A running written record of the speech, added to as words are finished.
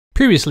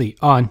Previously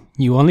on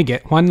You Only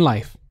Get One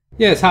Life.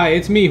 Yes, hi,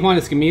 it's me, Juan.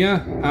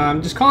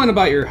 I'm just calling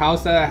about your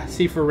house that I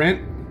see for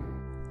rent.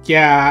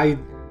 Yeah,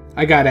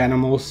 I got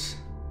animals.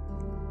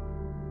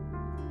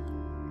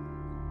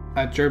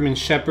 A German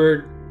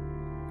Shepherd.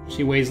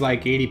 She weighs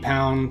like 80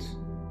 pounds.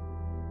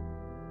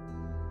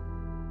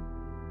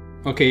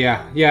 Okay,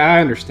 yeah, I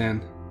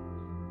understand.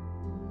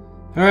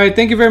 Alright,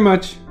 thank you very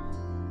much.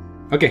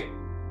 Okay,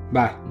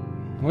 bye.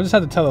 We'll just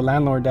have to tell the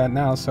landlord that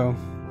now, so,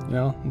 you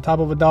know, on top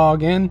of a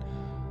dog and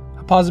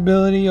a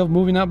possibility of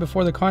moving out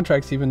before the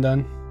contract's even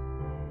done.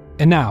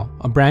 And now,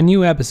 a brand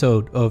new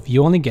episode of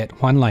You Only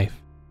Get One Life.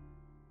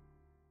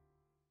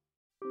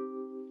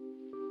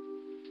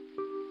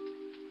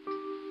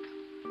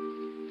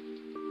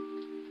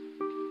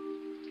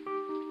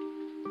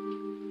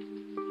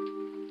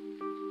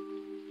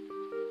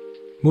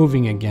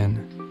 Moving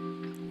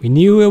again. We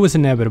knew it was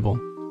inevitable,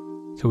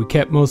 so we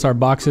kept most of our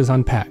boxes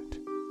unpacked.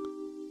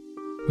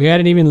 We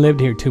hadn't even lived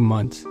here 2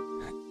 months,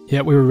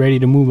 yet we were ready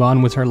to move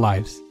on with our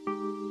lives.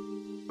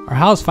 Our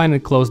house finally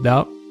closed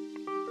out,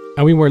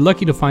 and we were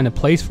lucky to find a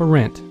place for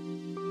rent,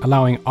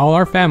 allowing all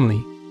our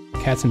family,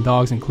 cats and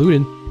dogs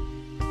included,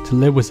 to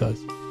live with us.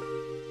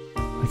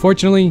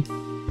 Unfortunately,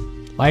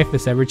 life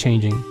is ever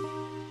changing,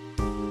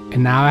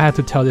 and now I have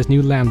to tell this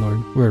new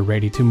landlord we're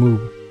ready to move.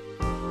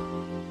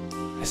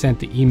 I sent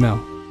the email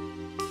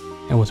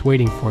and was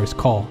waiting for his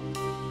call.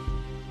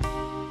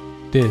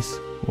 This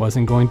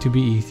wasn't going to be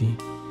easy.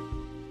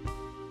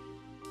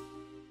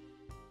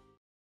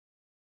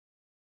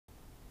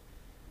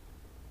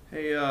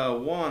 Hey,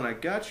 Juan, I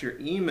got your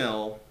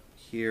email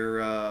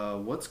here.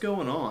 What's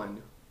going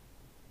on?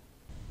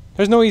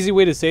 There's no easy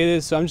way to say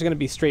this, so I'm just going to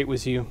be straight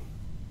with you.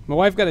 My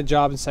wife got a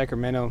job in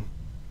Sacramento.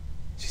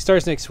 She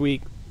starts next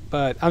week,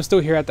 but I'm still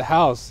here at the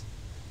house.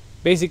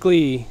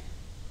 Basically,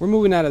 we're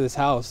moving out of this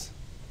house.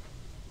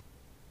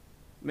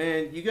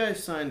 Man, you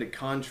guys signed a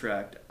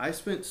contract. I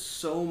spent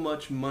so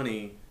much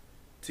money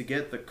to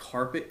get the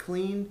carpet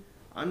cleaned.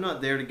 I'm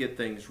not there to get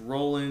things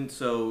rolling,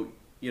 so,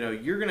 you know,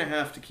 you're going to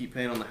have to keep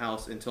paying on the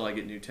house until I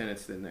get new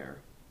tenants in there.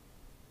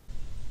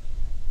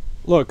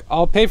 Look,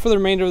 I'll pay for the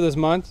remainder of this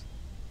month,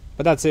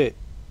 but that's it.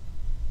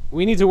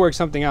 We need to work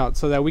something out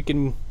so that we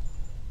can,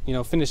 you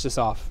know, finish this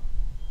off.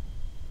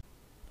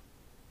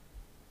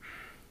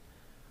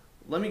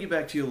 Let me get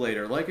back to you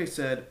later. Like I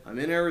said, I'm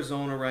in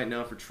Arizona right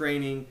now for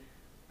training.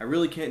 I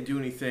really can't do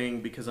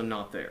anything because I'm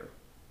not there.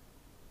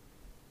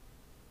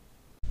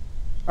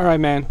 Alright,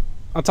 man.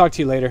 I'll talk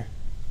to you later.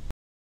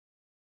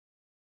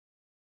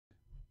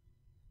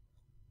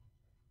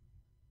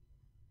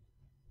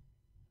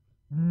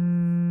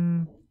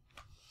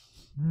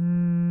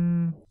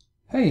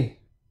 Hey.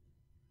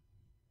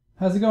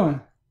 How's it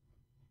going?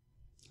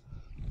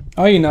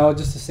 Oh, you know,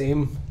 just the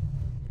same.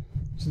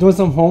 Just doing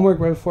some homework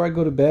right before I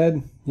go to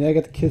bed. Yeah, I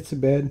got the kids to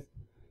bed.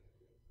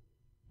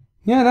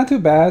 Yeah, not too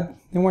bad.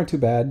 They weren't too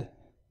bad.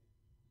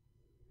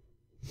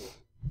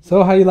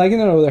 So, how you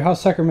liking it over there?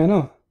 How's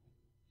Sacramento?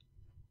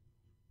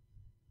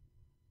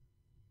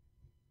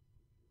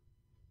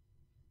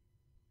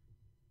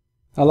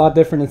 A lot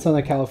different in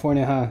Southern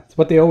California, huh? It's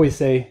what they always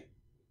say.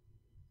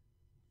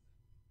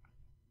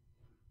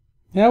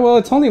 Yeah, well,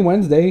 it's only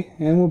Wednesday,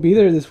 and we'll be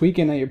there this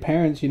weekend at your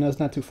parents'. You know, it's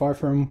not too far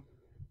from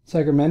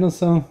Sacramento,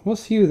 so we'll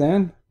see you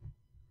then.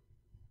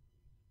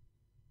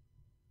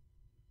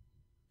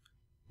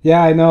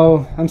 Yeah, I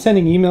know. I'm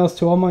sending emails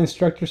to all my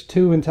instructors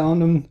too and telling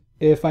them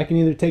if I can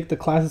either take the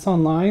classes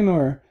online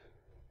or,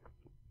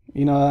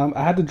 you know,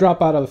 I had to drop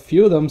out of a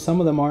few of them. Some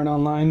of them aren't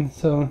online,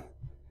 so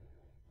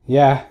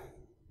yeah.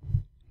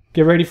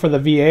 Get ready for the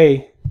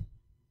VA.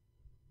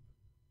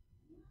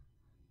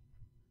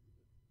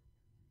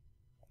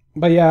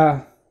 But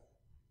yeah,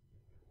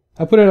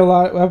 I put in a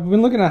lot. I've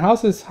been looking at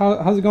houses.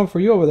 How's it going for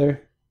you over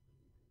there?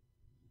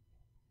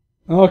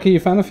 Oh, okay,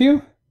 you found a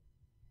few?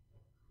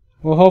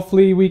 Well,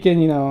 hopefully we can,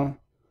 you know...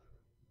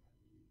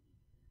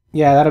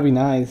 Yeah, that'll be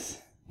nice.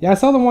 Yeah, I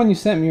saw the one you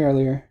sent me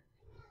earlier.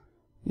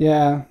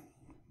 Yeah.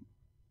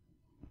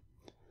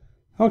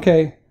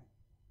 Okay.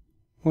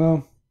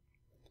 Well,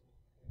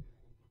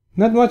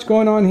 not much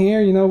going on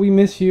here. You know, we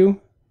miss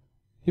you.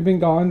 You've been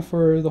gone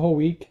for the whole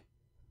week.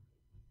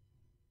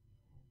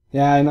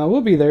 Yeah, I know.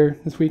 We'll be there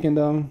this weekend,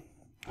 though.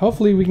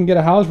 Hopefully we can get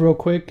a house real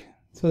quick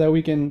so that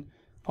we can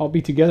all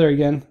be together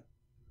again.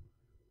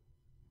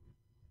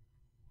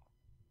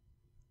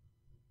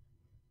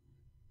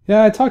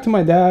 Yeah, I talked to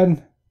my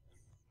dad.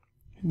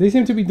 They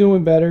seem to be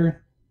doing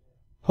better.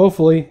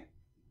 Hopefully.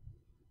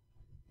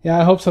 Yeah,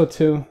 I hope so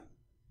too.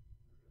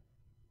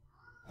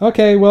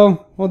 Okay,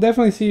 well, we'll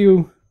definitely see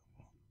you.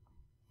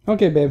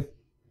 Okay, babe.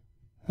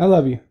 I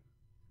love you.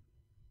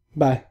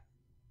 Bye.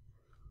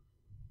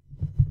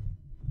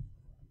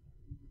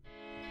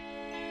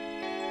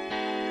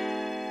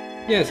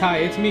 Yes, hi,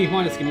 it's me,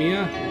 Juan.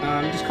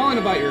 I'm just calling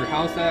about your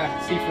house that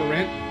I see for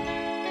rent.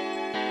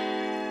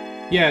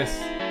 Yes.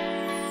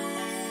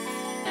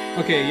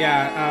 Okay,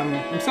 yeah,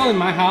 I'm selling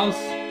my house.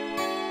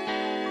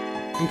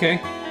 Okay.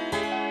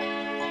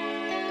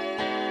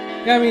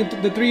 Yeah, I mean,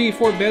 the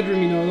 3-4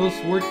 bedroom, you know, those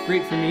work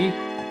great for me.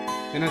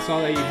 and I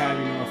saw that you have,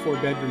 you know, a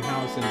 4-bedroom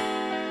house,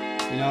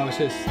 and, you know, I was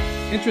just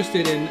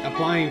interested in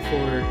applying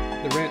for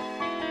the rent.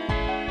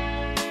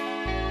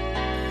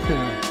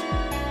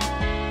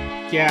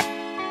 Yeah.